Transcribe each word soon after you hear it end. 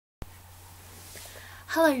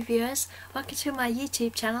Hello viewers, welcome to my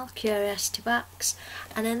YouTube channel Curiosity Box,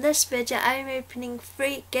 and in this video I'm opening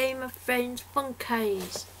 3 Game of Thrones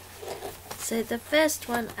Funkos. So the first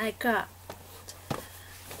one I got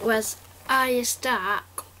was Arya Stark,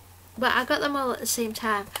 but I got them all at the same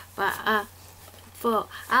time, but I thought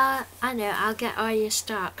I know I'll get Arya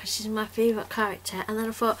Stark because she's my favourite character, and then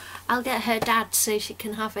I thought I'll get her dad so she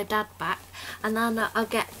can have her dad back, and then I'll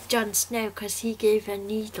get Jon Snow because he gave her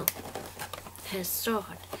needle. His sword.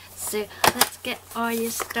 So let's get Arya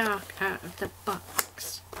Stark out of the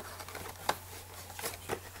box.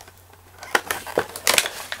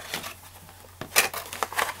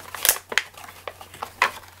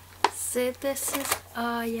 So this is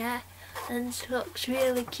Arya, and she looks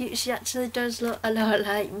really cute. She actually does look a lot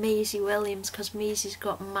like Maisie Williams because Maisie's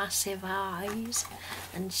got massive eyes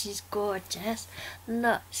and she's gorgeous.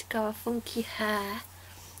 Look, she's got a funky hair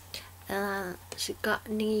and she's got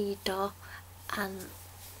a needle and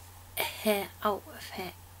her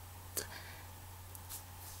outfit.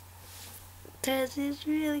 This is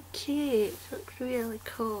really cute, looks really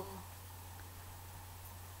cool.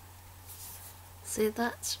 So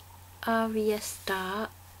that's Arya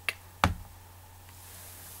Stark. And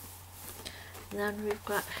then we've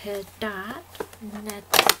got her dad, Ned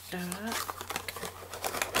Stark.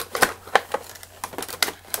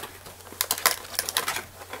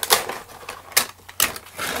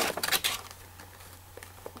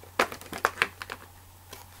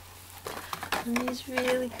 And he's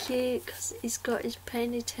really cute because he's got his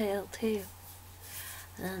ponytail too.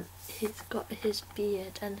 And then he's got his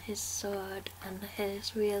beard and his sword and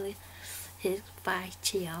his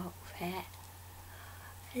fighty outfit.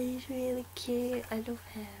 And he's really cute, I love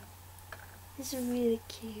him. He's really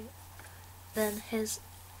cute. Then his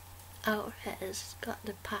outfit has got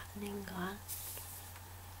the patterning on.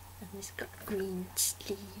 And he's got green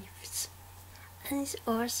sleeves. And he's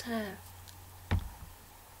awesome.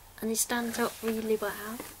 And he stands up really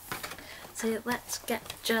well. So let's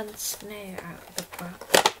get Jon Snow out of the box.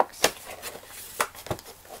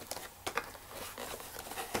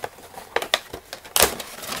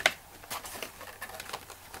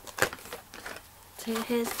 So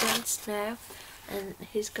here's Jon Snow, and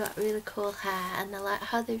he's got really cool hair, and I like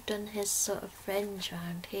how they've done his sort of fringe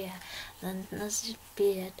around here. And then there's his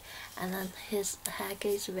beard, and then his hair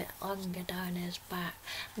goes a bit longer down his back,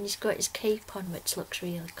 and he's got his cape on, which looks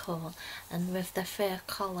really cool, and with the fur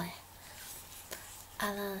collar.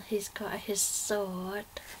 And then he's got his sword,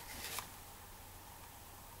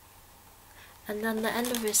 and then the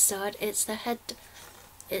end of his sword, it's the head.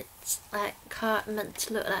 It's like meant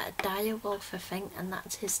to look like a direwolf, I think, and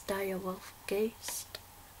that's his direwolf ghost.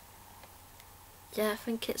 Yeah, I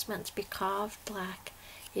think it's meant to be carved like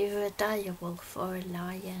either a direwolf or a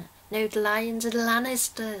lion. No, the lions are the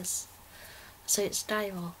Lannisters, so it's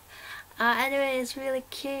direwolf. Anyway, it's really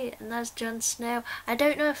cute, and that's Jon Snow. I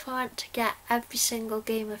don't know if I want to get every single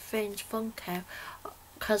Game of Thrones Funko,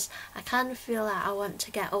 because I kind of feel like I want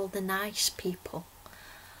to get all the nice people.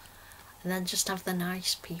 And then just have the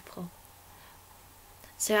nice people.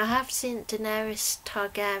 So I have seen Daenerys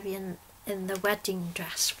Targaryen in the wedding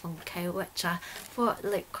dress Funko, which I thought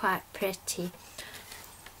looked quite pretty.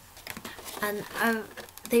 And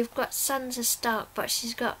they've got Sansa Stark, but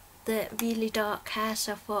she's got the really dark hair,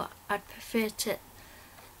 so I thought I'd prefer to.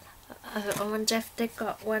 I wonder if they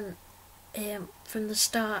got one from the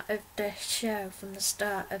start of the show, from the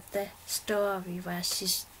start of the story, where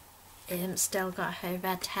she's still got her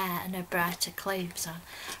red hair and her brighter clothes on,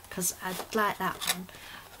 because I'd like that one.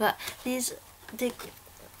 But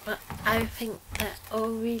I think they're all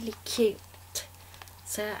really cute,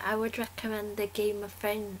 so I would recommend the Game of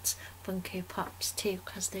Thrones Funko Pops too,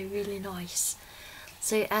 because they're really nice.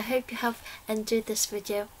 So I hope you have enjoyed this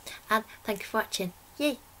video, and thank you for watching.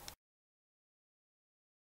 Yay!